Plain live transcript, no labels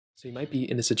So you might be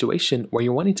in a situation where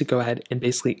you're wanting to go ahead and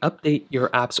basically update your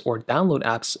apps or download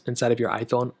apps inside of your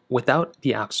iPhone without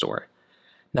the App Store.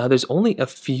 Now there's only a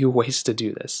few ways to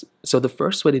do this. So the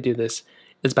first way to do this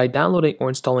is by downloading or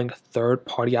installing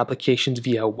third-party applications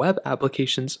via web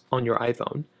applications on your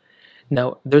iPhone.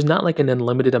 Now there's not like an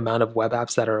unlimited amount of web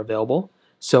apps that are available.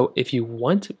 So if you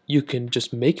want, you can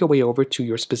just make your way over to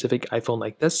your specific iPhone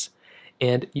like this,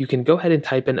 and you can go ahead and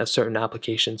type in a certain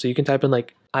application. So you can type in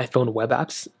like iPhone web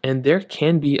apps, and there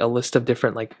can be a list of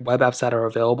different like web apps that are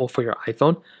available for your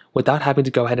iPhone without having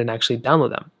to go ahead and actually download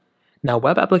them. Now,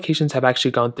 web applications have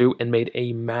actually gone through and made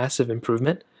a massive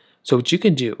improvement. So what you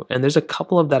can do, and there's a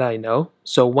couple of that I know.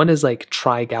 So one is like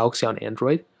Try Galaxy on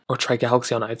Android or Try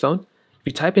Galaxy on iPhone. If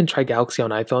you type in Try Galaxy on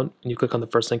iPhone and you click on the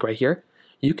first link right here,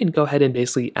 you can go ahead and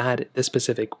basically add this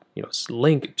specific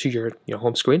link to your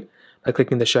home screen by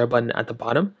clicking the share button at the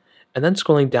bottom and then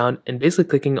scrolling down and basically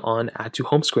clicking on add to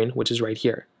home screen, which is right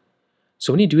here.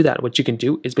 So when you do that, what you can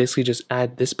do is basically just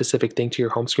add this specific thing to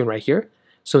your home screen right here.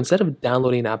 So instead of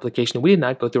downloading an application, we did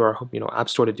not go through our app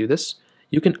store to do this.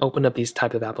 You can open up these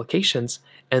type of applications,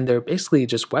 and they're basically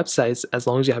just websites. As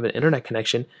long as you have an internet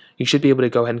connection, you should be able to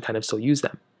go ahead and kind of still use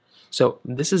them. So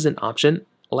this is an option.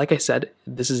 Like I said,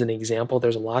 this is an example.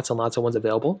 There's lots and lots of ones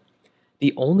available.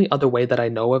 The only other way that I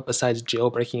know of besides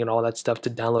jailbreaking and all that stuff to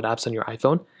download apps on your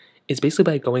iPhone is basically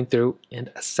by going through and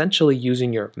essentially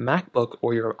using your MacBook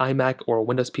or your iMac or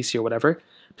Windows PC or whatever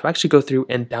to actually go through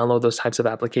and download those types of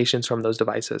applications from those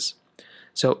devices.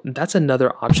 So that's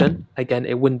another option. Again,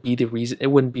 it wouldn't be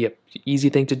an easy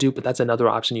thing to do, but that's another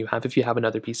option you have if you have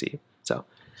another PC. So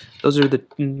those are the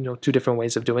two different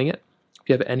ways of doing it. If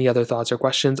you have any other thoughts or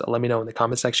questions, let me know in the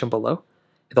comment section below.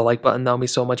 Hit the like button, that would mean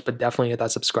so much, but definitely hit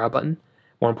that subscribe button.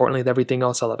 More importantly than everything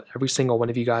else, I love every single one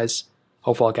of you guys.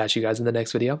 Hopefully I'll catch you guys in the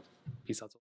next video. Peace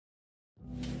out.